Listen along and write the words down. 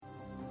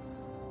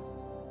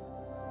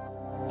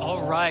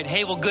All right.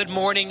 Hey, well, good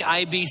morning,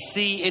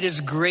 IBC. It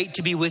is great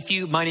to be with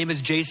you. My name is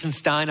Jason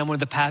Stein. I'm one of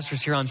the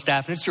pastors here on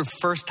staff, and it's your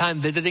first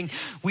time visiting.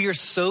 We are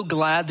so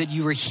glad that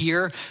you are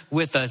here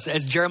with us.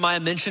 As Jeremiah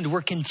mentioned,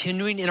 we're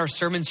continuing in our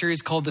sermon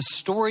series called The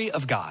Story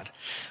of God,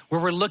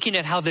 where we're looking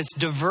at how this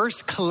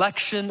diverse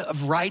collection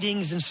of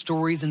writings and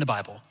stories in the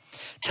Bible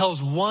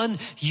tells one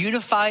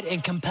unified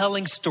and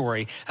compelling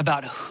story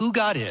about who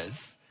God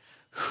is,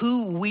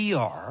 who we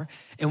are,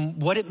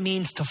 and what it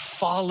means to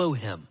follow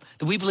him.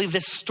 That we believe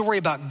this story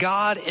about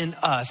God and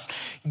us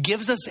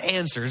gives us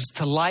answers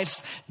to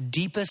life's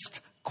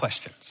deepest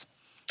questions.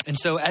 And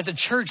so as a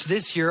church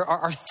this year,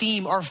 our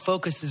theme, our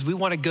focus is we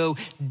want to go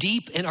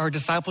deep in our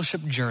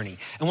discipleship journey.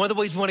 And one of the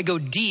ways we want to go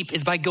deep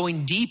is by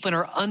going deep in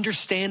our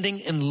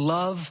understanding and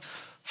love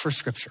for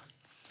Scripture.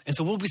 And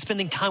so we'll be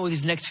spending time with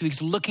these next few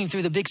weeks looking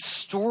through the big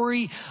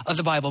story of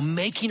the Bible,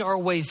 making our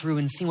way through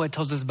and seeing what it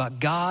tells us about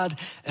God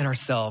and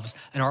ourselves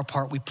and our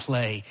part we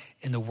play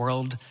in the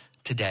world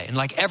today. And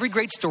like every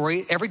great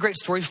story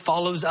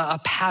follows a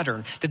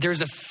pattern, that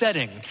there's a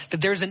setting,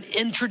 that there's an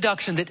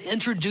introduction that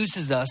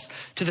introduces us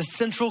to the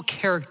central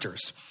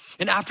characters.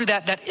 And after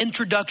that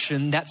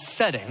introduction, that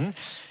setting,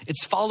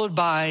 it's followed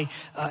by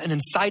an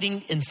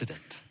inciting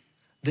incident.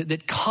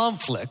 That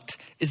conflict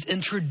is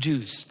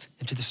introduced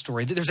into the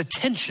story, that there's a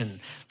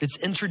tension that's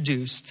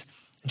introduced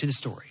into the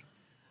story.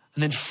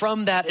 And then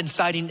from that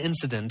inciting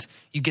incident,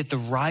 you get the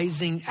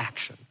rising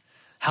action,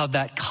 how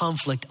that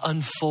conflict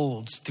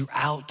unfolds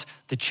throughout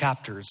the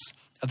chapters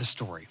of the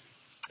story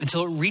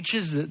until it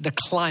reaches the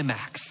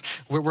climax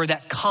where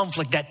that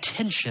conflict, that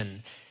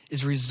tension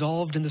is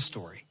resolved in the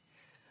story.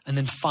 And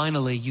then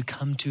finally, you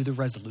come to the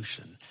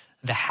resolution,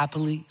 the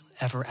happily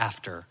ever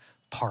after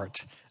part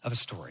of a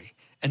story.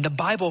 And the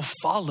Bible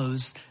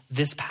follows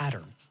this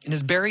pattern. And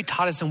as Barry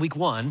taught us in week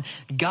 1,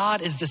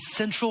 God is the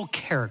central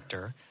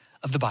character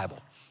of the Bible.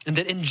 And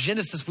that in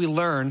Genesis, we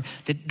learn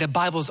that the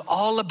Bible is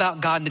all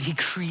about God and that he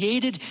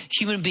created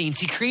human beings.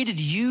 He created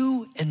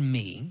you and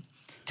me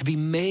to be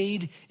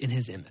made in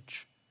his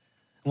image.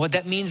 And what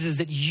that means is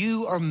that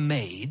you are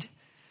made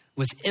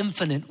with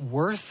infinite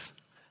worth,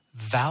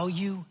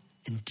 value,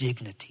 and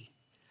dignity.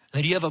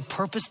 That you have a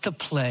purpose to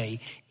play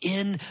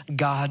in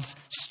God's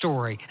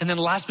story. And then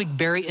last week,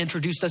 Barry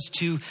introduced us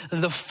to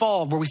the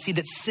fall, where we see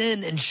that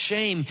sin and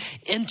shame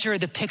enter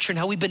the picture and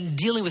how we've been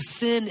dealing with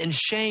sin and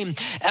shame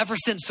ever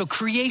since. So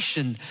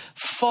creation,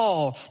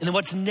 fall, and then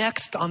what's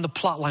next on the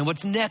plot line,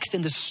 what's next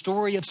in the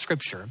story of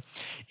Scripture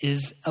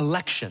is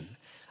election.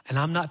 And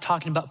I'm not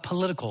talking about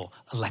political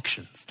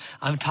elections.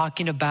 I'm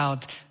talking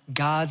about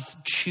God's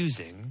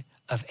choosing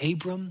of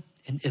Abram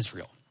and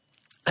Israel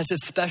as a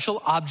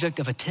special object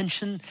of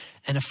attention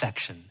and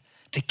affection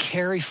to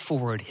carry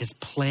forward his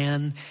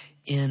plan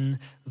in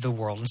the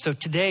world. And so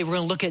today we're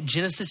going to look at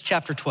Genesis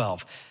chapter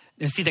 12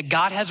 and see that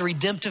God has a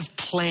redemptive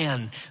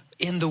plan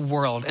in the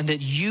world and that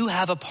you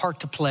have a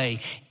part to play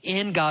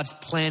in God's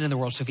plan in the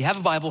world. So if you have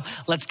a Bible,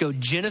 let's go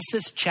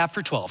Genesis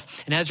chapter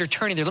 12. And as you're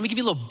turning there, let me give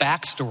you a little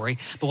backstory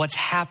about what's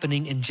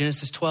happening in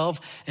Genesis 12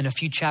 and a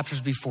few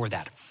chapters before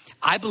that.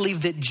 I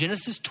believe that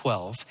Genesis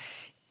 12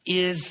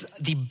 is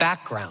the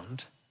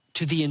background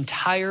to the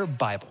entire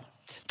Bible.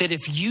 That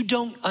if you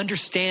don't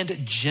understand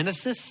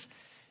Genesis,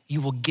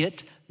 you will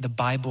get the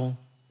Bible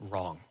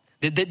wrong.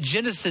 That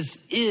Genesis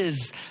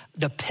is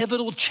the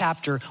pivotal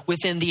chapter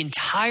within the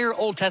entire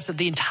Old Testament.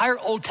 The entire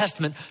Old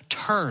Testament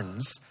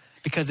turns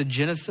because of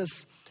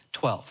Genesis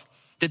 12.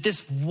 That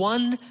this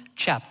one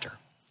chapter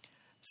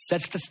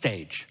sets the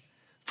stage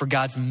for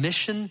God's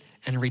mission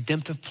and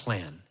redemptive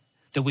plan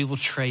that we will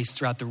trace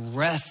throughout the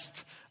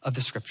rest of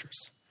the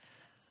Scriptures.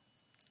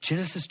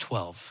 Genesis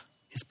 12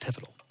 is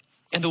pivotal.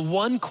 And the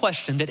one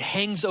question that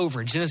hangs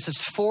over Genesis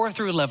 4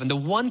 through 11, the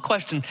one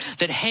question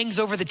that hangs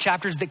over the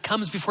chapters that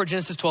comes before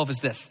Genesis 12 is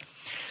this: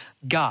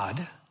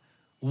 God,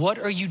 what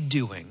are you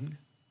doing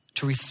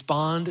to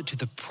respond to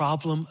the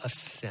problem of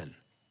sin?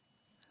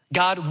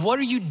 God, what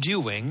are you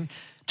doing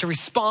to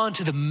respond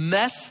to the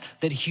mess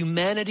that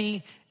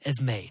humanity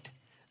has made?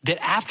 That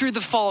after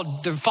the fall,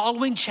 the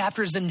following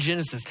chapters in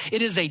Genesis,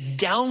 it is a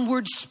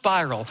downward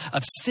spiral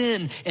of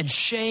sin and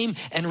shame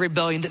and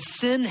rebellion, that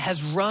sin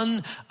has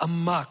run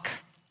amok,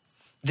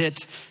 that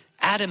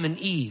Adam and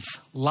Eve,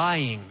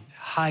 lying,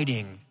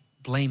 hiding,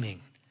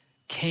 blaming,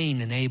 Cain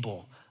and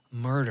Abel,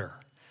 murder,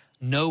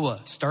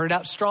 Noah started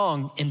out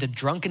strong into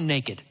drunk and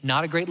naked.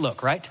 Not a great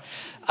look, right?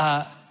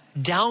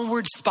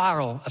 Downward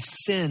spiral of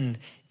sin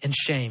and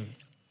shame.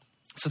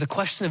 So the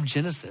question of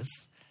Genesis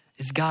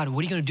is, God,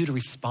 what are you going to do to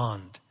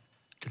respond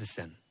to the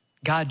sin?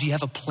 God, do you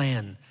have a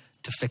plan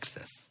to fix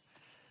this?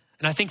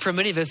 And I think for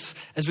many of us,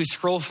 as we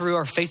scroll through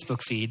our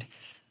Facebook feed,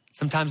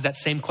 sometimes that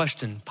same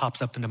question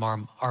pops up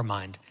into our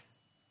mind.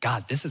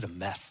 God, this is a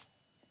mess.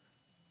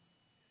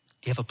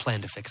 Do you have a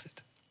plan to fix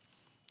it?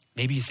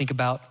 Maybe you think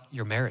about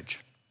your marriage,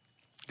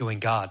 going,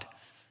 God,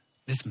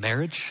 this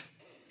marriage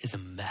is a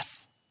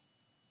mess.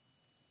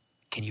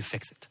 Can you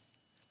fix it?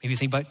 Maybe you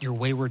think about your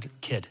wayward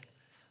kid.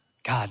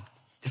 God,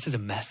 this is a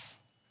mess.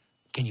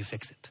 Can you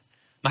fix it?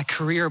 My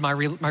career, my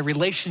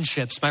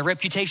relationships, my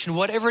reputation,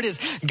 whatever it is,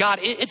 God,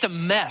 it's a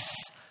mess.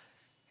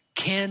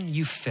 Can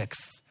you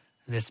fix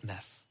this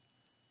mess?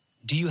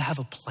 Do you have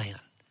a plan?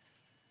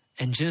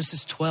 And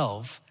Genesis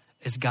 12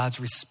 is God's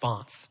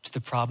response to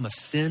the problem of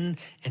sin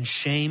and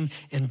shame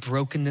and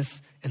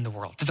brokenness in the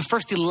world. The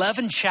first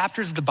 11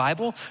 chapters of the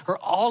Bible are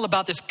all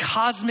about this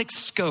cosmic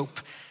scope.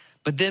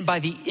 But then by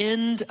the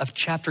end of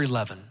chapter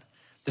 11,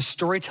 the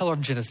storyteller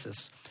of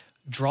Genesis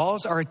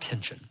draws our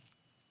attention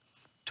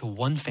to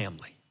one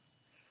family,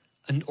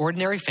 an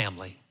ordinary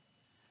family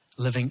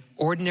living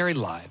ordinary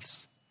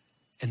lives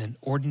in an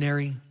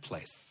ordinary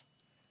place.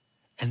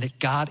 And that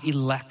God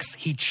elects,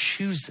 he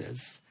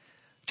chooses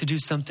to do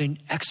something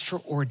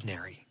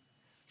extraordinary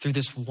through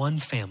this one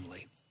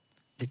family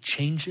that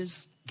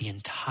changes the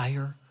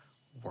entire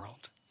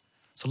world.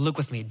 So look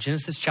with me,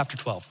 Genesis chapter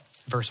 12,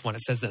 verse 1,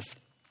 it says this.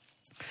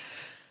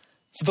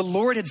 So the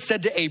Lord had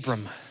said to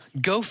Abram,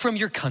 go from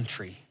your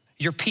country,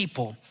 your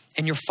people,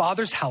 and your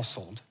father's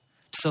household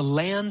to the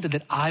land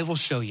that I will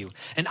show you.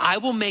 And I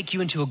will make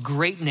you into a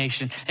great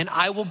nation, and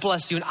I will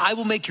bless you, and I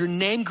will make your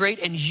name great,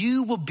 and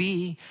you will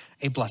be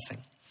a blessing.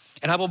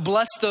 And I will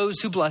bless those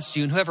who bless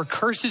you, and whoever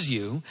curses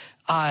you,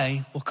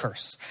 I will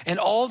curse. And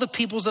all the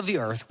peoples of the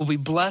earth will be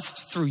blessed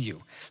through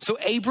you. So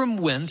Abram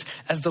went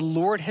as the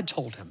Lord had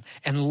told him,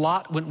 and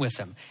Lot went with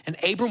him. And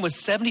Abram was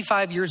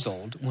 75 years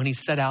old when he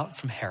set out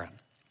from Haran.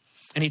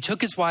 And he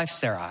took his wife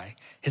Sarai,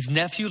 his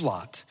nephew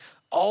Lot,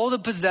 all the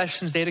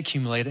possessions they had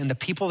accumulated and the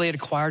people they had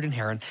acquired in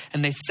Haran,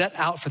 and they set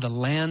out for the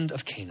land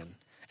of Canaan,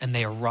 and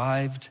they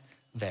arrived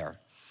there.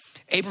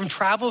 Abram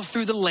traveled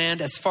through the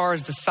land as far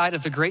as the site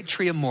of the great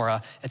tree of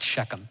Moreh at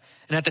Shechem.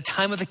 And at the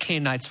time of the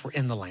Canaanites were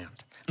in the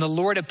land. And the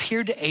Lord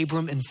appeared to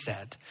Abram and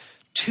said,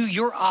 to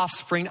your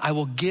offspring I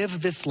will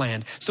give this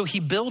land. So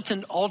he built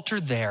an altar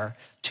there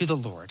to the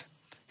Lord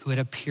who had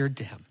appeared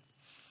to him.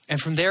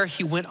 And from there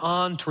he went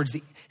on towards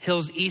the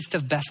hills east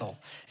of Bethel,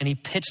 and he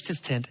pitched his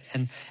tent.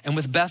 And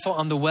with Bethel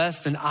on the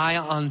west and Ai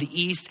on the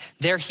east,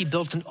 there he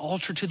built an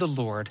altar to the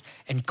Lord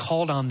and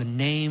called on the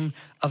name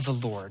of the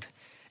Lord.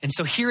 And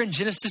so here in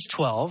Genesis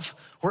 12,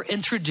 we're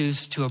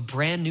introduced to a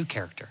brand new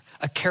character,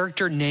 a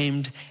character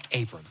named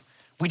Abram.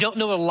 We don't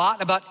know a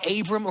lot about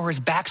Abram or his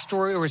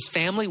backstory or his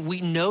family. We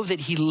know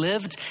that he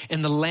lived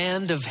in the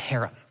land of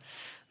Haran,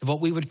 what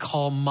we would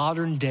call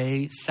modern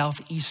day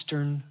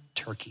southeastern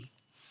Turkey.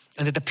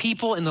 And that the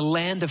people in the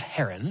land of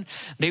Haran,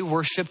 they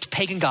worshiped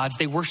pagan gods.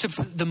 They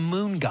worshiped the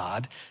moon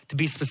god, to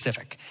be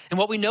specific. And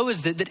what we know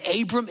is that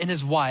Abram and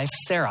his wife,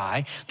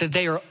 Sarai, that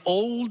they are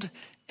old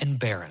and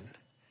barren.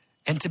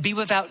 And to be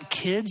without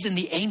kids in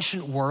the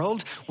ancient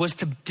world was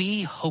to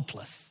be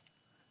hopeless.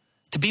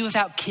 To be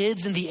without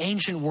kids in the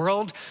ancient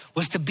world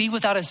was to be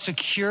without a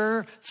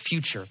secure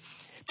future.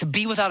 To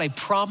be without a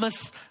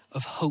promise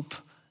of hope,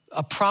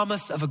 a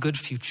promise of a good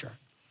future.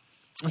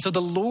 And so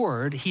the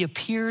Lord, he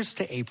appears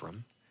to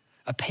Abram,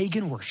 a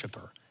pagan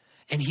worshiper,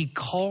 and he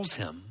calls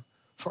him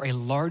for a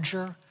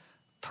larger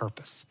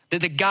purpose.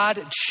 That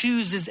God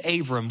chooses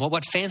Abram,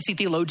 what fancy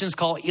theologians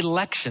call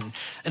election.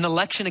 An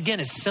election, again,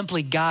 is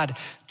simply God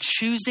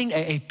choosing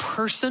a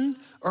person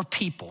or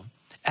people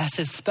as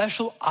his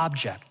special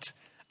object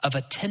of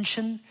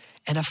attention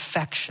and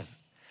affection.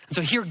 And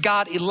so here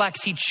God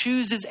elects, he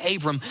chooses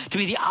Abram to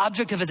be the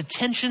object of his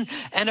attention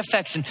and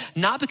affection,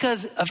 not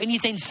because of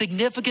anything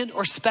significant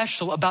or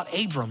special about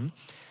Abram,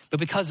 but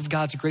because of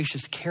God's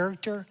gracious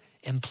character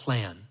and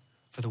plan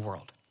for the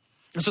world.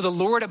 And so the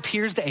Lord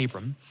appears to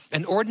Abram,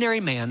 an ordinary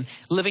man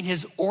living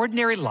his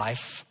ordinary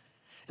life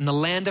in the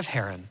land of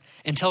Haran,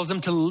 and tells him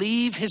to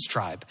leave his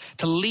tribe,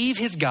 to leave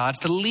his gods,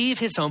 to leave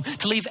his home,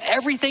 to leave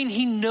everything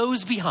he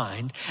knows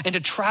behind, and to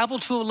travel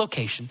to a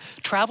location,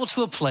 travel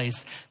to a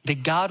place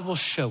that God will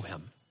show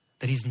him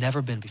that he's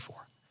never been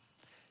before.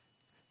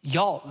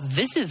 Y'all,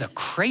 this is a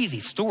crazy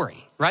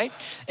story, right?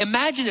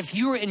 Imagine if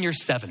you were in your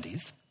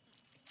 70s,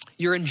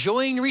 you're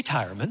enjoying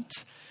retirement,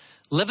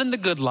 living the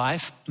good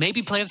life,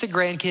 maybe playing with the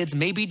grandkids,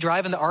 maybe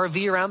driving the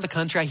RV around the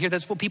country. I hear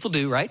that's what people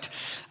do, right?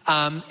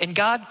 And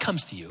God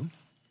comes to you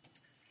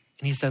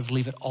and he says,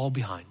 leave it all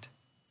behind.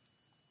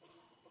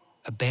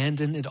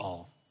 Abandon it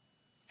all.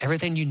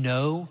 Everything you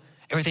know,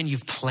 everything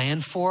you've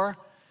planned for,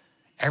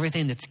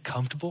 everything that's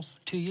comfortable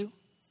to you,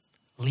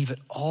 leave it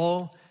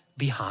all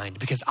behind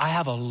because I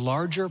have a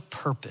larger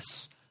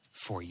purpose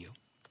for you.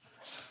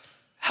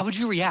 How would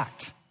you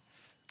react?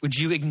 Would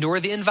you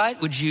ignore the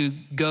invite? Would you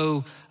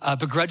go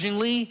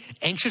begrudgingly,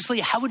 anxiously?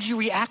 How would you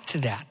react to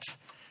that?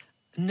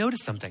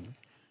 Notice something.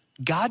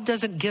 God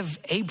doesn't give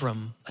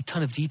Abram a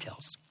ton of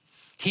details.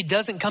 He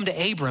doesn't come to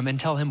Abram and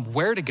tell him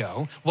where to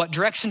go, what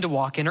direction to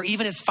walk in, or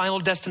even his final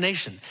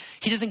destination.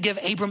 He doesn't give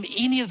Abram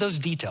any of those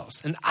details.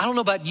 And I don't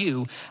know about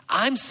you,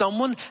 I'm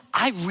someone,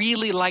 I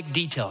really like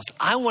details.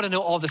 I want to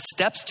know all the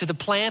steps to the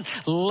plan,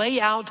 lay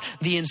out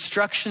the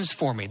instructions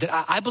for me.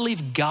 That I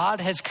believe God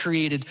has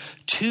created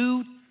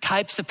two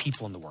types of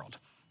people in the world.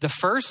 The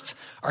first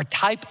are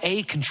type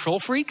A control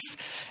freaks,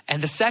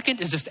 and the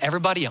second is just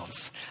everybody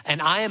else.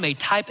 And I am a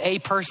type A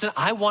person.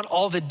 I want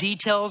all the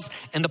details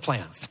and the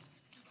plans.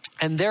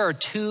 And there are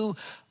two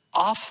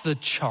off the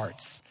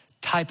charts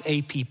type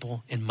A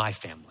people in my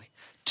family.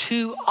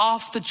 two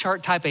off the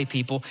chart type A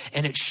people,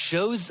 and it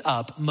shows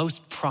up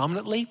most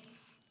prominently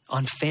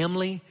on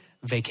family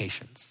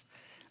vacations.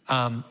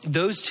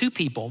 Those two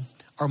people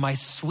are my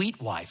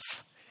sweet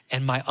wife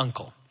and my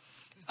uncle.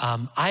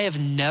 I have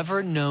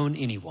never known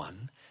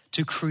anyone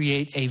to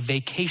create a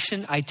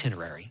vacation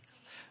itinerary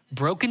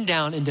broken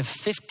down into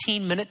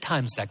 15-minute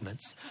time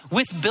segments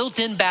with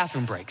built-in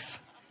bathroom breaks.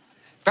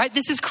 Right?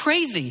 This is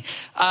crazy.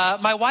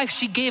 My wife,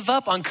 she gave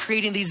up on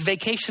creating these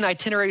vacation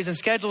itineraries and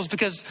schedules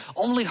because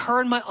only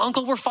her and my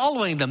uncle were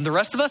following them. The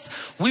rest of us,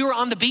 we were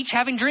on the beach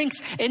having drinks,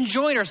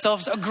 enjoying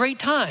ourselves, a great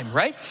time,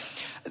 right?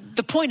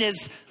 The point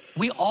is,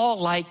 we all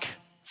like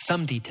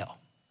some detail.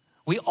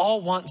 We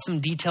all want some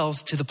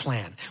details to the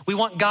plan. We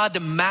want God to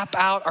map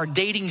out our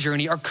dating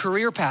journey, our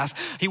career path.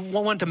 He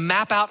wants to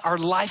map out our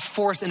life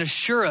force and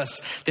assure us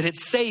that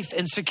it's safe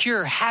and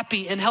secure,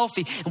 happy and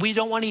healthy. And we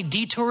don't want any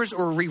detours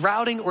or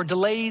rerouting or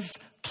delays,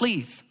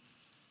 please.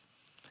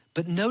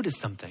 But notice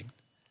something.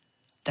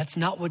 That's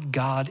not what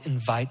God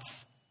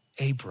invites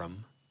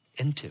Abram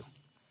into.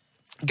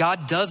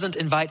 God doesn't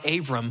invite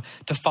Abram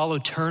to follow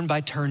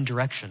turn-by-turn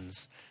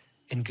directions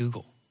in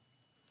Google.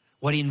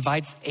 What he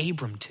invites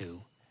Abram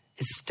to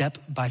is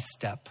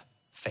step-by-step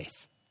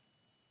faith.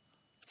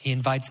 He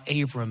invites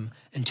Abram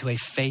into a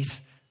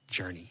faith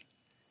journey.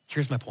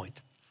 Here's my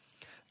point.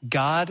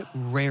 God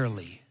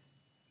rarely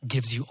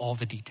gives you all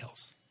the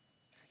details.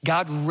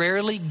 God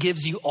rarely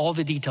gives you all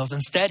the details.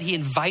 Instead, he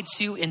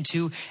invites you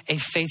into a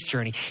faith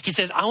journey. He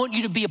says, I want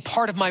you to be a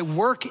part of my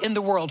work in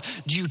the world.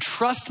 Do you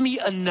trust me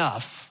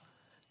enough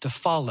to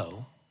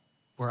follow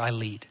where I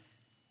lead?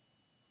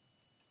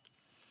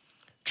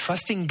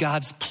 Trusting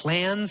God's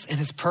plans and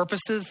his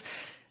purposes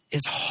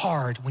is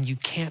hard when you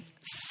can't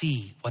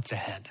see what's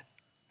ahead.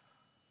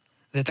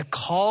 That the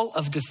call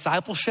of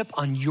discipleship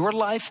on your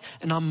life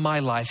and on my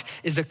life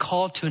is a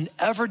call to an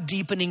ever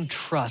deepening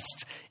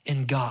trust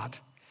in God.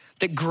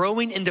 That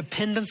growing in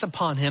dependence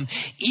upon him,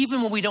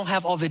 even when we don't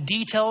have all the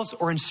details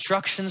or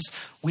instructions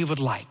we would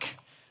like,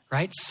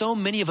 right? So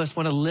many of us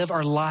want to live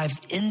our lives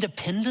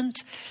independent,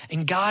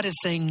 and God is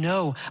saying,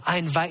 no, I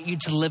invite you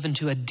to live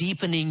into a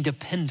deepening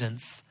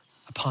dependence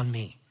upon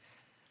me.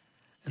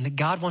 And that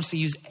God wants to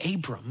use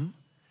Abram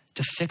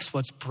to fix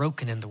what's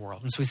broken in the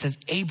world. And so he says,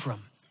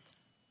 Abram,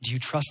 do you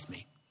trust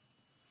me?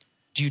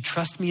 Do you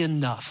trust me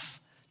enough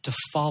to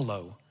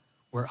follow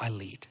where I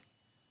lead?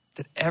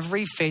 That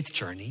every faith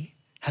journey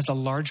has a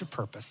larger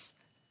purpose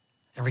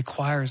and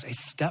requires a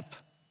step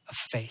of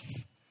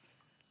faith.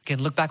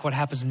 Again, look back what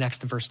happens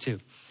next in verse 2.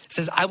 It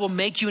says, I will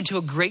make you into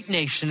a great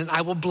nation, and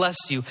I will bless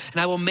you, and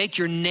I will make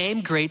your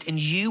name great, and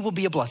you will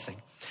be a blessing.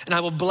 And I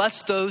will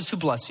bless those who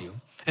bless you.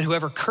 And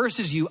whoever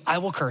curses you, I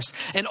will curse.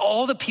 And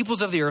all the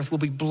peoples of the earth will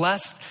be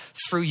blessed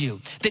through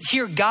you. That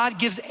here God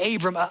gives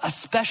Abram a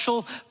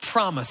special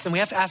promise. And we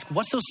have to ask,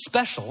 what's so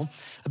special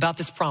about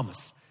this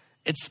promise?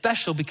 It's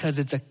special because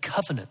it's a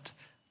covenant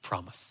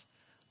promise.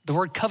 The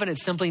word covenant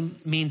simply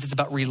means it's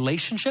about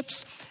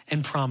relationships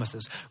and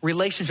promises.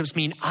 Relationships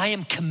mean I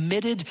am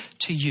committed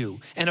to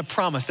you, and a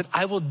promise that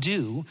I will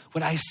do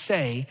what I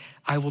say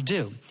I will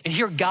do. And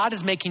here God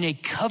is making a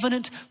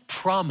covenant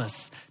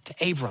promise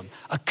to Abram,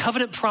 a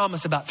covenant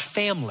promise about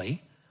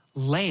family,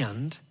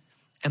 land,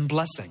 and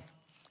blessing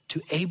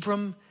to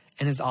Abram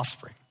and his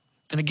offspring.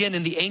 And again,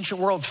 in the ancient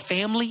world,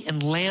 family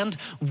and land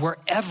were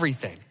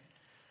everything.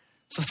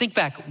 So think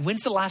back,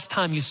 when's the last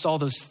time you saw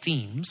those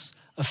themes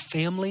of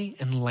family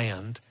and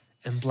land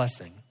and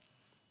blessing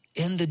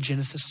in the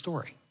Genesis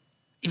story?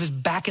 It was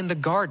back in the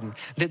garden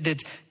that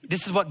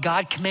this is what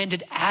God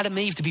commanded Adam and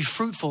Eve to be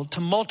fruitful, to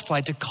multiply,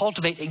 to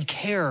cultivate and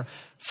care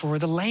for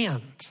the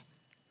land.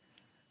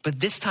 But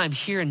this time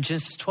here in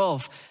Genesis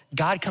 12,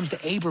 God comes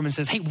to Abram and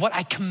says, hey, what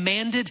I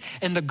commanded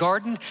in the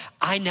garden,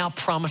 I now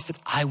promise that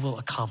I will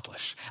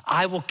accomplish.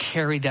 I will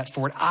carry that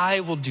forward. I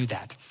will do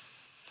that.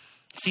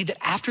 See, that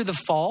after the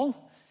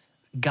fall,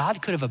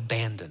 God could have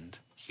abandoned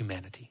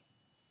humanity.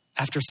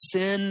 After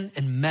sin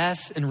and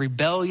mess and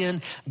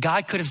rebellion,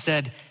 God could have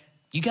said,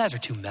 you guys are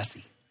too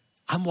messy.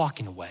 I'm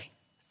walking away.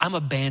 I'm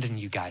abandoning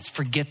you guys.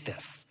 Forget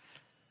this.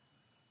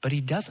 But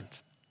he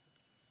doesn't.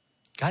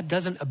 God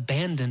doesn't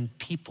abandon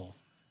people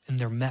in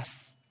their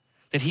mess.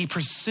 That he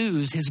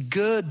pursues his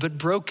good but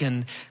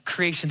broken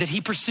creation. That he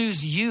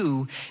pursues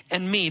you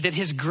and me. That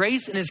his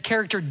grace and his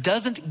character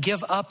doesn't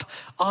give up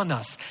on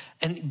us.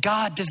 And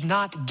God does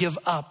not give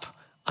up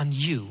on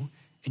you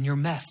in your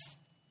mess.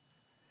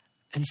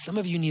 And some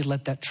of you need to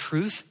let that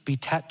truth be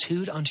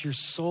tattooed onto your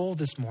soul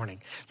this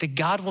morning. That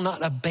God will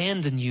not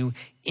abandon you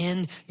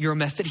in your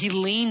mess. That he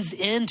leans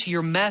into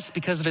your mess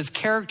because of his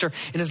character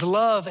and his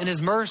love and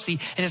his mercy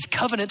and his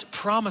covenant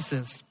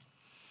promises.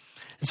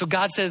 And so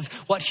God says,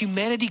 what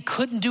humanity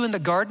couldn't do in the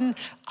garden,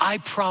 I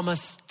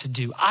promise to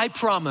do. I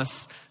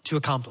promise to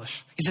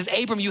accomplish. He says,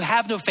 Abram, you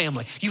have no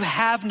family. You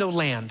have no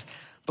land.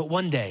 But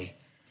one day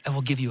I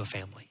will give you a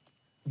family.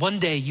 One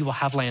day you will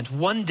have land.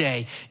 One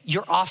day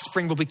your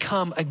offspring will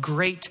become a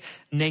great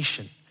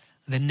nation,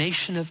 the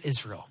nation of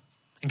Israel.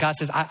 And God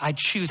says,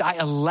 I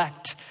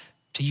elect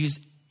to use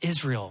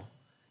Israel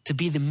to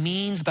be the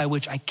means by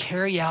which I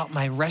carry out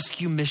my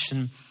rescue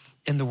mission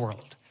in the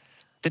world.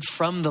 That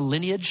from the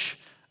lineage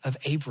of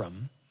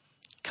Abram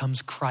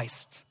comes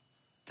Christ,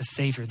 the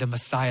Savior, the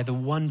Messiah, the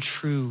one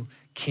true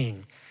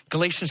King.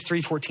 Galatians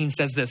 3:14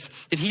 says this,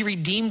 that he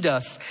redeemed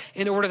us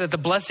in order that the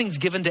blessings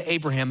given to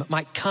Abraham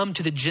might come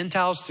to the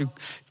Gentiles through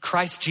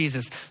Christ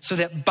Jesus, so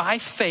that by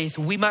faith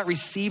we might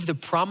receive the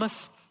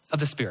promise of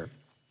the Spirit.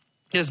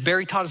 As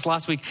Barry taught us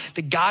last week,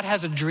 that God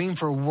has a dream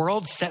for a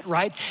world set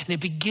right, and it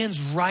begins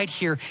right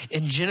here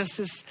in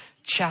Genesis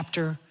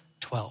chapter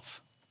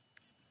 12.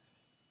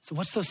 So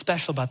what's so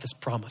special about this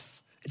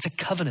promise? It's a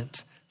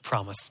covenant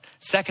promise.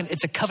 Second,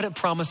 it's a covenant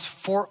promise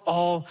for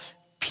all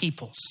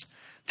peoples.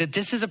 That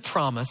this is a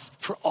promise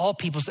for all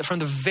peoples, that from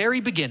the very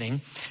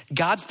beginning,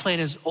 God's plan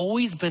has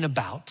always been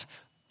about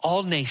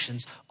all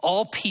nations,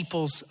 all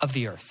peoples of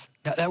the earth.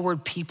 Now, that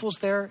word peoples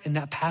there in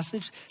that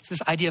passage, it's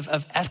this idea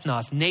of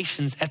ethnos,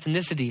 nations,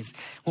 ethnicities.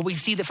 Well, we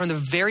see that from the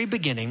very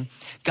beginning,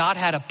 God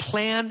had a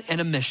plan and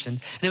a mission,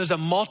 and it was a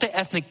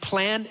multi-ethnic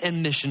plan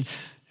and mission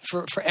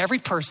for every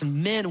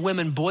person, men,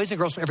 women, boys and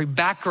girls from every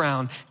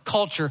background,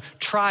 culture,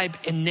 tribe,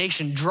 and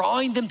nation,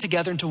 drawing them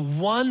together into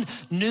one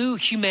new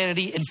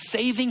humanity and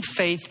saving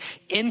faith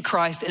in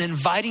Christ and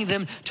inviting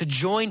them to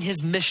join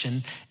his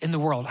mission in the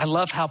world. I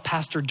love how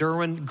Pastor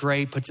Derwin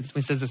Gray puts it. He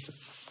says this.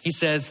 He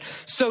says,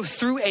 so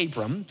through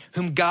Abram,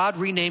 whom God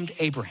renamed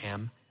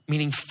Abraham,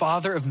 meaning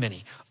father of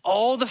many,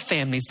 all the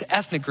families, the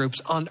ethnic groups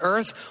on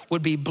earth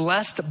would be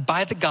blessed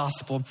by the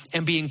gospel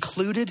and be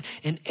included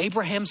in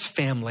Abraham's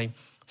family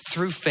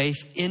through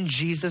faith in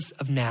Jesus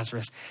of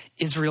Nazareth,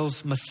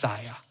 Israel's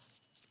Messiah.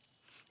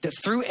 That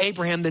through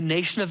Abraham, the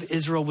nation of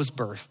Israel was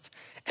birthed,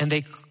 and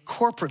they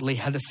corporately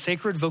had the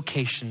sacred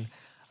vocation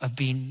of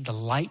being the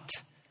light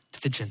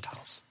to the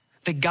Gentiles.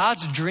 That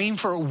God's dream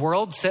for a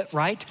world set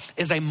right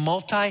is a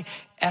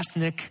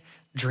multi-ethnic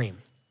dream.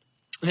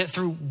 And that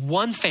through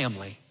one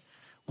family,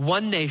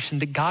 one nation,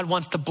 that God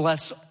wants to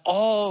bless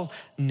all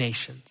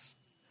nations,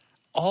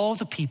 all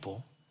the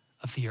people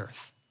of the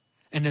earth.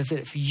 And that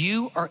if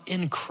you are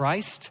in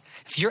Christ,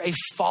 if you're a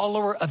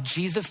follower of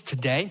Jesus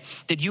today,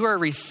 that you are a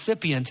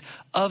recipient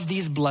of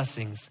these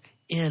blessings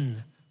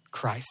in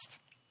Christ.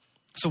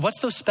 So what's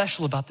so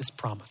special about this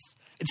promise?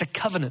 It's a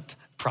covenant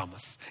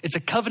promise. It's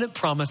a covenant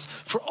promise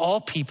for all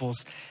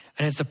peoples,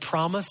 and it's a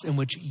promise in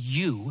which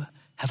you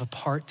have a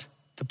part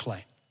to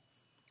play.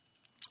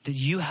 That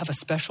you have a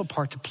special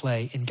part to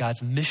play in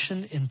God's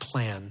mission and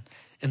plan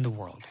in the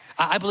world.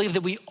 I believe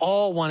that we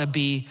all want to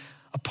be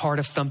a part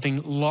of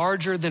something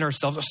larger than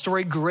ourselves, a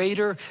story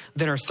greater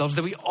than ourselves,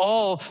 that we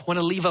all want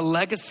to leave a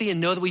legacy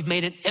and know that we've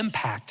made an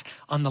impact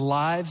on the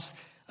lives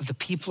of the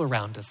people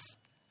around us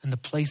and the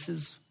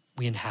places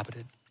we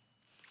inhabited.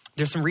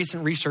 There's some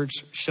recent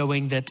research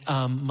showing that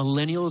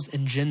millennials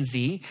and Gen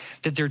Z,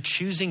 that they're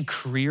choosing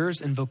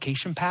careers and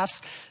vocation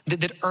paths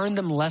that earn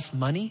them less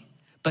money,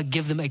 but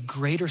give them a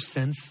greater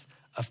sense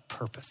of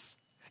purpose.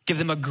 Give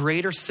them a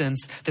greater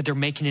sense that they're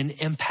making an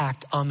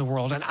impact on the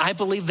world. And I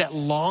believe that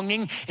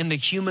longing in the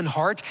human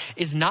heart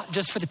is not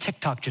just for the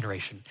TikTok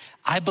generation.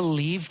 I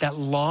believe that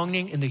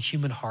longing in the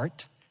human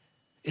heart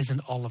is in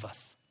all of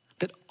us.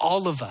 That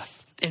all of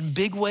us, in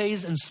big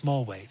ways and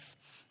small ways,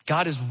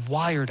 God has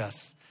wired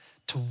us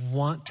to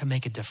want to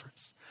make a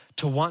difference,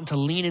 to want to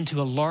lean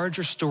into a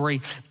larger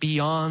story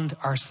beyond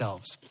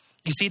ourselves.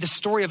 You see, the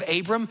story of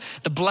Abram,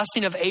 the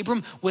blessing of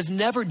Abram was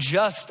never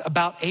just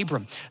about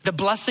Abram. The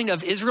blessing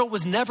of Israel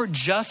was never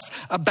just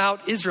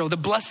about Israel. The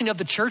blessing of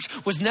the church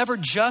was never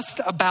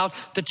just about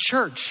the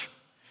church.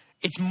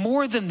 It's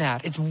more than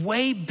that. It's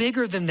way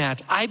bigger than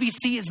that.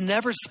 IBC is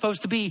never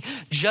supposed to be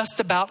just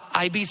about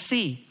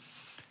IBC,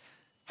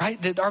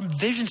 right? That our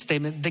vision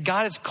statement, that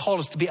God has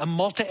called us to be a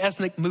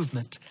multi-ethnic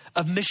movement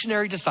of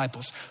missionary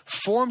disciples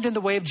formed in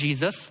the way of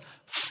Jesus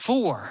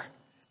for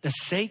the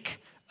sake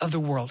of the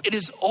world. It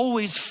is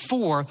always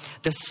for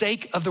the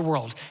sake of the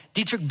world.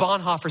 Dietrich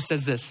Bonhoeffer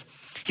says this.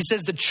 He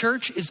says, the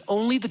church is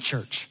only the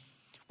church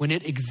when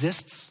it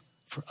exists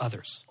for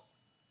others.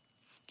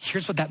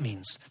 Here's what that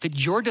means.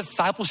 That your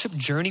discipleship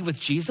journey with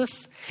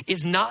Jesus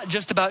is not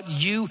just about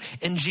you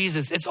and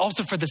Jesus. It's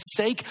also for the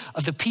sake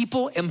of the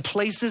people and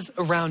places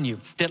around you.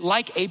 That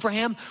like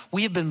Abraham,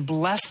 we have been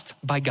blessed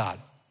by God.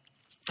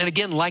 And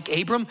again, like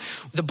Abram,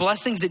 the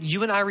blessings that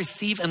you and I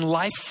receive in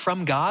life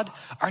from God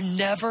are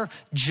never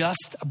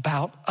just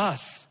about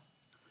us.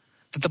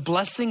 That the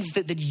blessings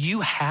that you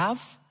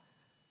have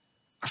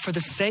are for the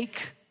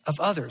sake of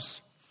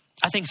others.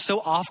 I think so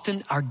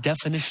often our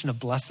definition of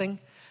blessing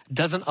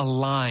doesn't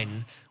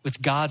align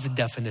with God's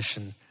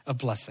definition of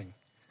blessing.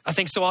 I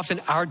think so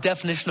often our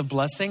definition of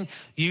blessing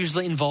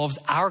usually involves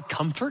our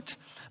comfort,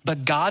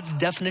 but God's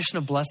definition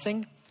of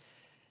blessing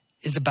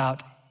is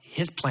about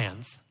his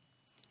plans,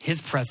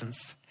 his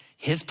presence,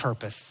 his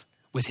purpose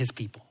with his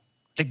people.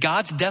 That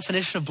God's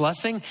definition of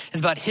blessing is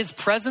about his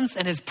presence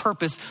and his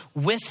purpose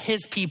with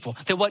his people.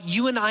 That what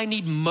you and I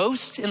need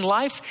most in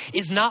life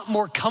is not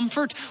more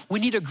comfort. We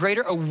need a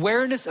greater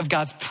awareness of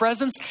God's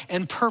presence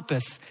and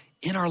purpose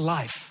in our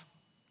life.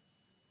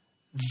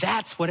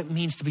 That's what it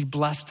means to be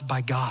blessed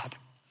by God.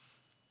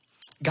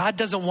 God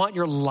doesn't want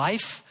your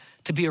life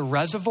to be a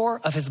reservoir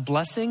of his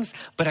blessings,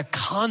 but a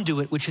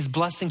conduit which his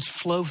blessings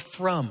flow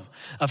from,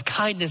 of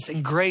kindness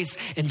and grace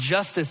and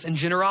justice and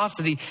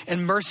generosity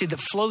and mercy that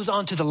flows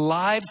onto the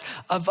lives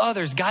of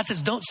others. God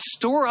says, don't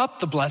store up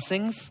the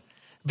blessings,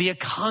 be a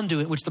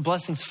conduit which the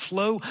blessings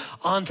flow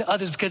onto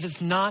others, because it's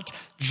not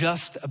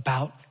just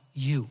about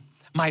you.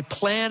 My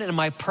plan and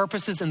my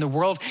purposes in the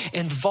world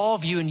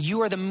involve you, and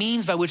you are the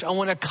means by which I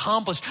want to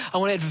accomplish, I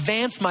want to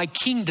advance my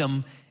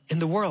kingdom in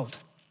the world.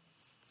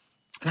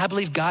 And I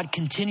believe God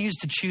continues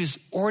to choose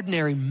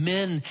ordinary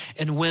men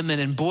and women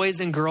and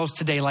boys and girls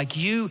today like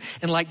you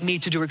and like me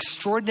to do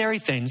extraordinary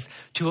things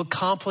to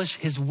accomplish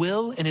his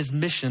will and his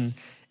mission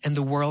in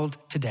the world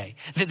today.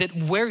 That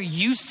where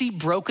you see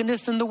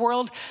brokenness in the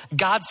world,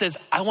 God says,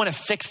 I want to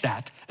fix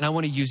that and I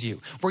want to use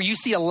you. Where you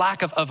see a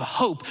lack of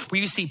hope, where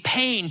you see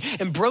pain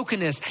and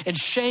brokenness and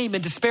shame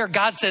and despair,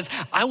 God says,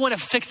 I want to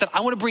fix that.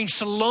 I want to bring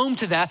shalom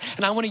to that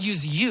and I want to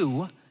use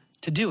you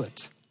to do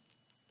it.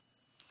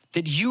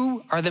 That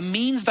you are the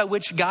means by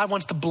which God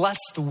wants to bless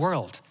the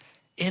world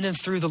in and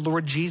through the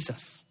Lord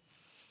Jesus.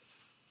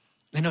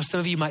 I know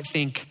some of you might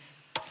think,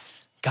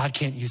 God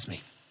can't use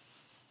me.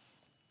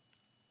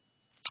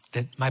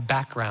 That my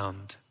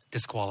background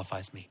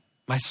disqualifies me.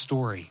 My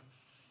story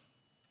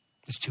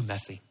is too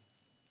messy.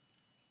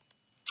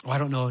 Or I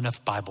don't know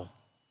enough Bible,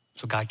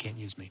 so God can't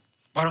use me.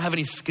 Or I don't have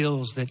any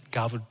skills that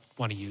God would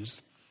want to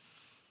use.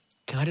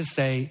 Can I just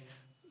say,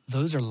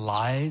 those are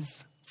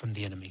lies from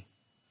the enemy.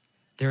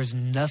 There is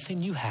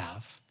nothing you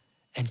have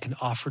and can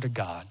offer to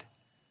God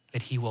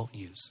that he won't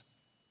use.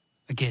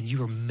 Again,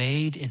 you are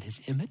made in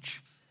his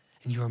image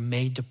and you are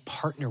made to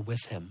partner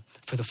with him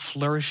for the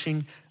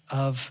flourishing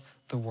of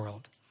the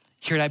world.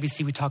 Here at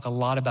IBC, we talk a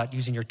lot about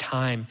using your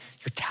time,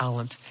 your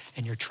talent,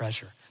 and your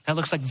treasure. That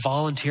looks like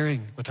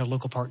volunteering with our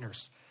local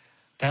partners.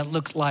 That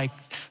looks like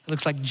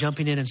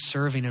jumping in and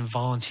serving and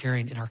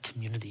volunteering in our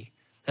community.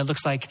 That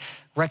looks like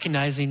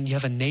recognizing you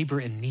have a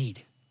neighbor in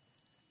need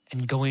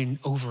and going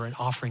over and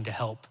offering to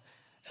help.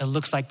 It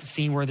looks like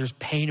seeing where there's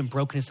pain and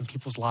brokenness in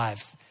people's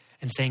lives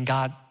and saying,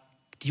 God,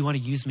 do you want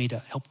to use me to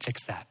help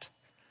fix that?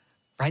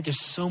 Right?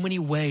 There's so many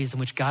ways in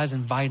which God's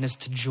inviting us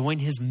to join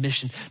his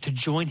mission, to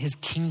join his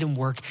kingdom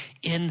work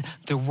in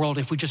the world.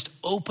 If we just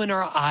open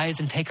our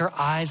eyes and take our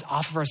eyes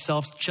off of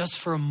ourselves just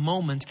for a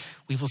moment,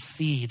 we will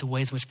see the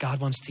ways in which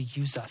God wants to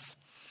use us.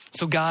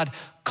 So God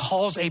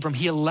calls Abram,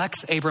 he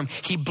elects Abram,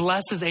 he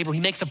blesses Abram, he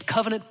makes a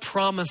covenant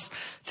promise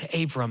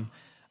to Abram.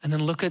 And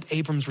then look at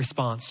Abram's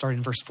response, starting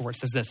in verse 4. It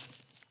says this: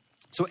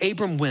 So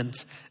Abram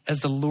went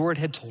as the Lord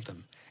had told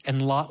him,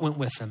 and Lot went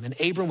with him. And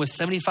Abram was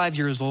 75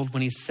 years old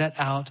when he set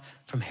out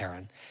from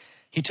Haran.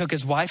 He took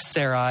his wife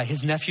Sarai,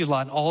 his nephew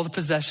Lot, and all the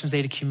possessions they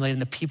had accumulated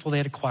and the people they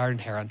had acquired in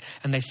Haran.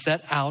 And they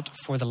set out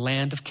for the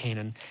land of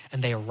Canaan,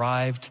 and they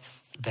arrived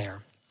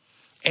there.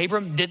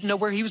 Abram didn't know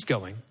where he was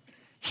going.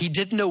 He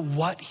didn't know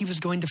what he was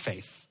going to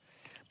face,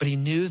 but he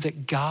knew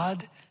that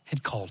God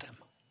had called him.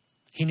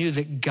 He knew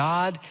that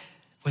God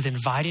was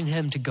inviting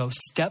him to go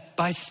step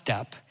by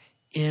step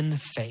in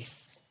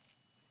faith.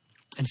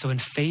 And so in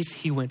faith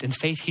he went. In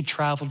faith he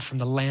traveled from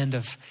the land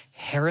of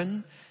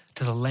Haran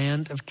to the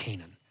land of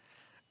Canaan.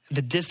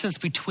 The distance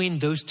between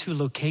those two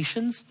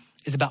locations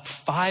is about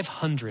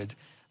 500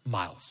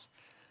 miles.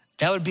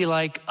 That would be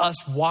like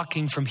us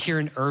walking from here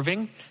in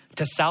Irving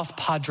to South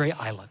Padre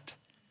Island.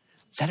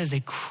 That is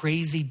a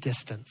crazy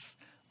distance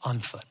on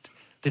foot.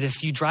 That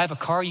if you drive a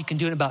car, you can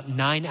do it in about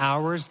 9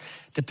 hours,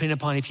 depending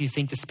upon if you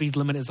think the speed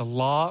limit is a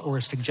law or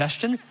a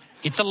suggestion.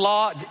 It's a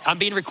law. I'm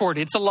being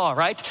recorded. It's a law,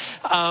 right?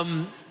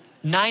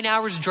 9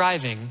 hours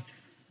driving,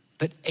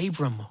 but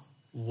Abram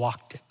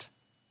walked it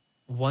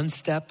one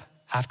step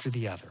after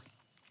the other.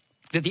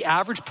 That the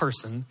average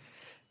person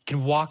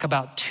can walk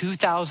about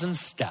 2,000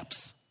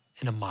 steps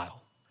in a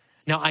mile.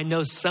 Now, I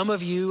know some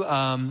of you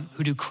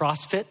who do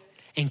CrossFit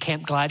in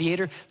Camp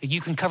Gladiator, that you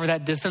can cover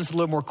that distance a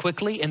little more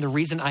quickly. And the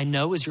reason I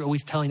know is you're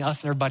always telling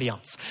us and everybody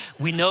else.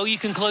 We know you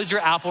can close your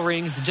Apple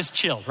rings and just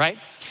chill, right?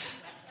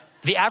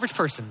 The average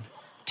person,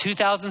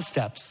 2,000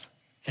 steps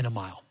in a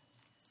mile.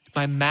 If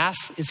my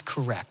math is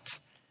correct,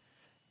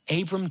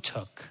 Abram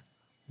took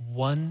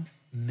 1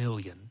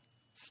 million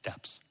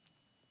steps.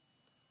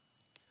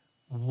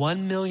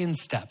 1 million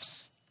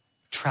steps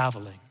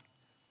traveling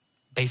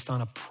based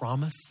on a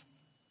promise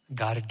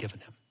God had given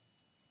him.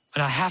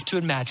 And I have to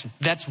imagine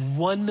that's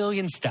 1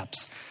 million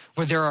steps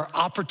where there are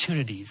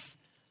opportunities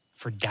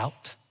for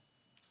doubt,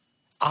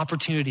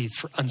 opportunities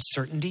for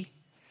uncertainty,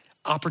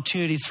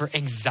 opportunities for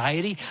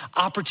anxiety,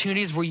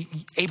 opportunities where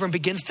Abram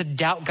begins to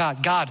doubt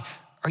God. God,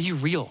 are you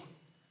real?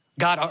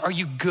 God, are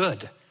you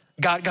good?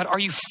 God, are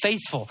you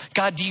faithful?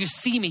 God, do you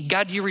see me?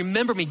 God, do you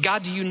remember me?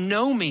 God, do you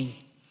know me?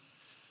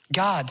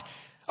 God,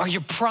 are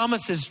your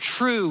promises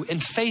true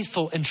and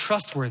faithful and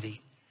trustworthy?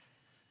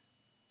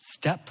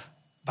 Step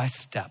by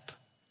step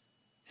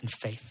in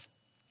faith.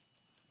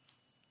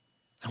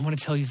 I want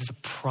to tell you that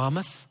the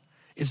promise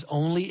is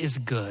only as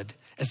good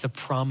as the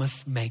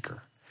promise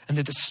maker. And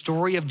that the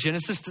story of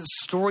Genesis, the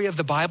story of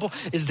the Bible,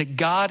 is that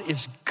God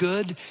is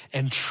good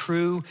and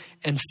true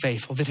and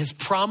faithful, that his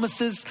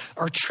promises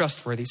are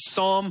trustworthy.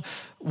 Psalm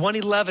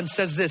 111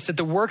 says this, that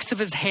the works of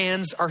his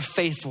hands are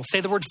faithful.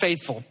 Say the word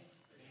faithful.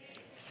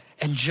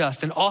 And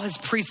just, and all his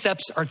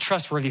precepts are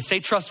trustworthy. Say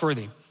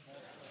trustworthy.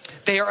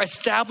 They are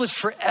established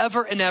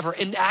forever and ever,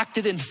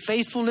 enacted in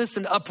faithfulness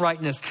and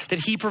uprightness, that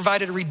he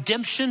provided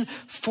redemption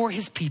for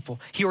his people.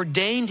 He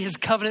ordained his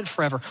covenant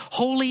forever.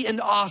 Holy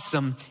and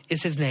awesome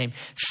is his name.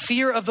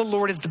 Fear of the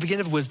Lord is the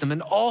beginning of wisdom,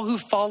 and all who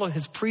follow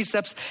his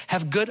precepts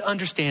have good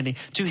understanding.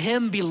 To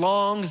him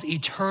belongs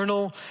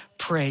eternal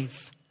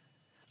praise.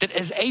 That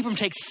as Abram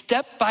takes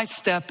step by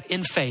step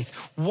in faith,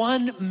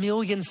 1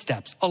 million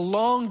steps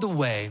along the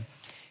way,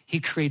 he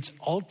creates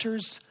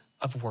altars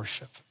of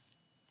worship.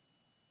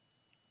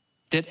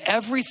 That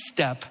every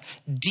step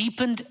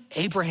deepened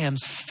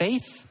Abraham's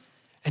faith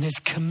and his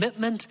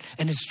commitment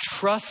and his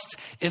trust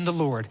in the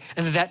Lord.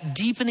 And that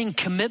deepening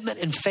commitment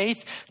and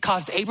faith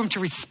caused Abram to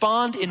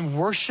respond in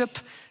worship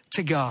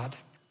to God.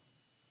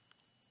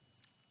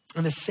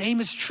 And the same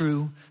is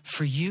true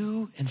for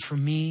you and for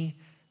me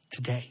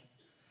today.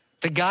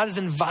 That God is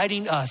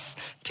inviting us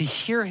to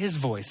hear his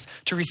voice,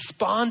 to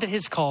respond to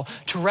his call,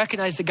 to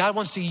recognize that God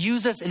wants to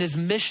use us in his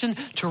mission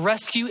to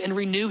rescue and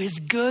renew his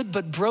good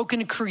but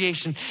broken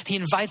creation. He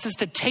invites us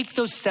to take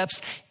those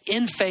steps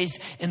in faith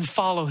and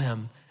follow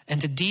him, and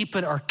to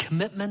deepen our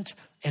commitment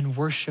and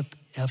worship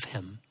of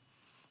him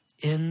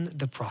in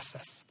the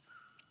process.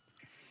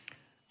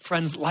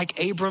 Friends,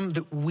 like Abram,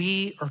 that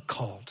we are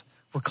called.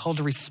 We're called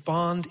to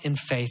respond in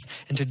faith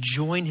and to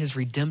join his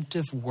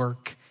redemptive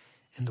work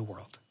in the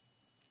world.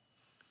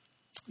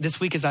 This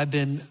week, as I've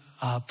been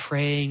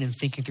praying and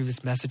thinking through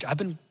this message, I've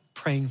been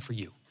praying for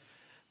you.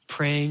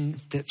 Praying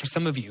that for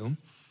some of you,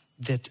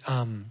 that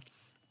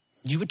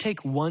you would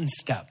take one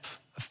step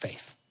of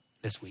faith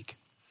this week.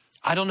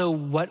 I don't know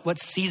what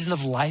season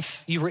of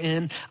life you were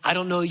in. I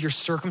don't know your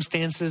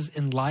circumstances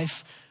in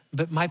life,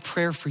 but my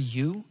prayer for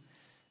you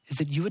is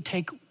that you would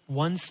take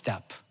one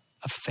step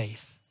of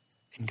faith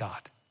in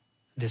God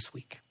this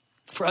week.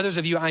 For others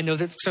of you, I know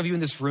that some of you in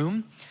this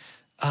room,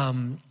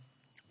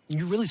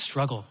 you really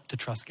struggle to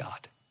trust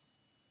God.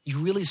 You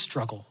really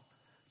struggle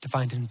to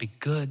find him to be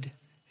good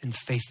and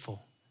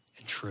faithful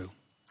and true.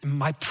 And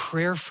my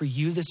prayer for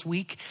you this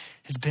week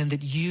has been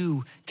that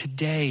you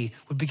today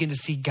would begin to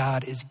see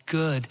God as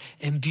good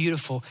and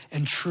beautiful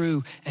and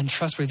true and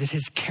trustworthy, that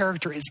his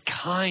character is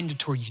kind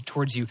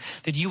towards you,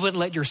 that you wouldn't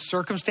let your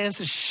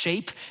circumstances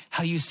shape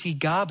how you see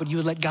God, but you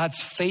would let God's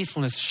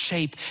faithfulness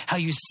shape how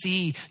you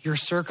see your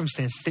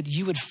circumstances, that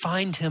you would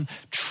find him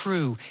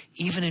true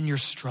even in your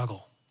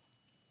struggle.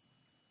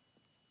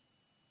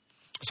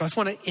 So I just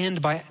want to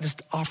end by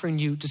just offering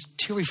you just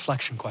 2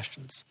 reflection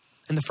questions.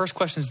 And the first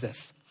question is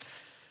this: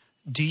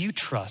 do you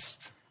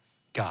trust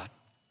God?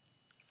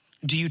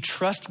 Do you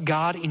trust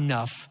God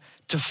enough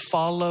to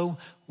follow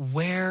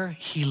where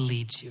he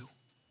leads you?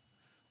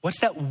 What's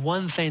that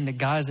one thing that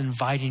God is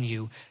inviting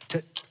you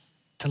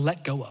to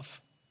let go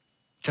of,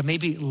 to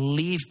maybe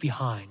leave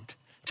behind,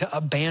 to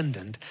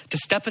abandon, to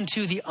step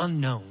into the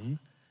unknown,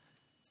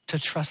 to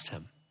trust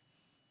him?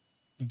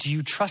 Do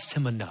you trust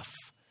him enough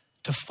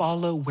to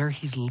follow where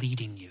he's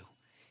leading you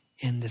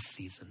in this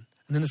season?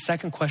 And then the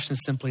second question is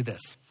simply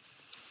this: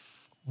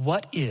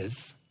 what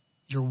is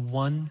your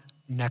one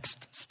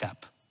next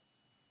step,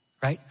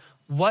 right?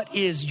 What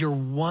is your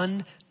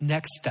one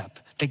next step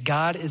that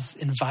God is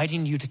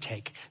inviting you to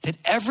take? That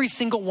every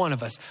single one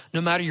of us,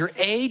 no matter your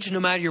age, no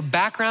matter your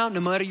background,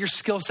 no matter your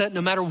skill set,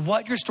 no matter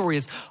what your story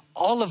is,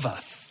 all of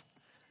us,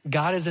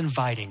 God is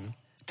inviting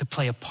to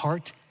play a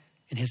part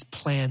in his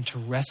plan to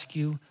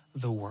rescue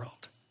the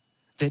world.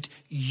 That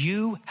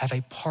you have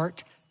a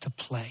part to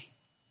play.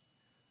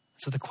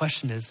 So the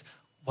question is,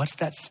 what's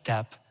that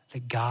step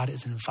that God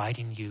is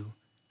inviting you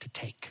to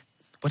take?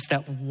 What's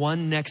that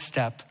one next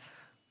step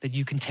that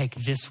you can take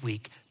this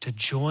week to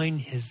join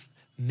his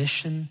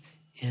mission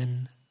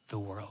in the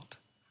world?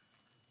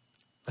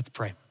 Let's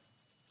pray.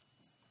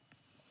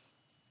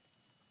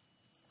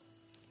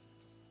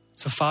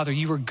 So Father,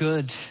 you are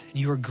good and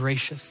you are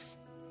gracious.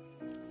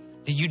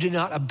 That you did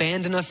not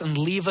abandon us and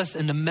leave us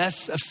in the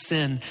mess of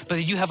sin, but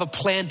that you have a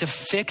plan to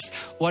fix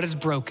what is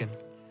broken,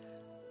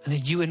 and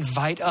that you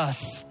invite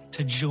us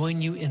to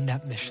join you in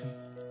that mission.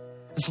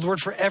 And so Lord,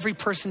 for every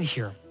person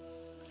here,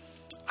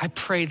 I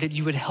pray that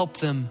you would help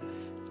them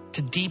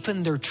to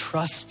deepen their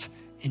trust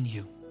in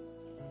you.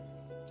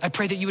 I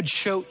pray that you would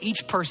show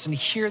each person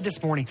here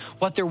this morning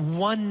what their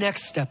one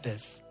next step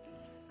is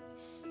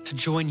to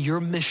join your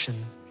mission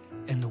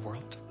in the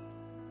world.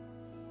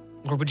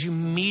 Lord, would you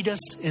meet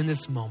us in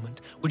this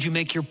moment? Would you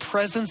make your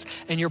presence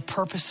and your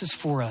purposes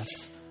for us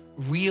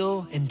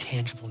real and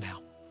tangible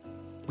now?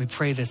 We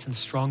pray this in the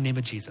strong name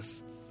of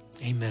Jesus.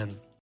 Amen.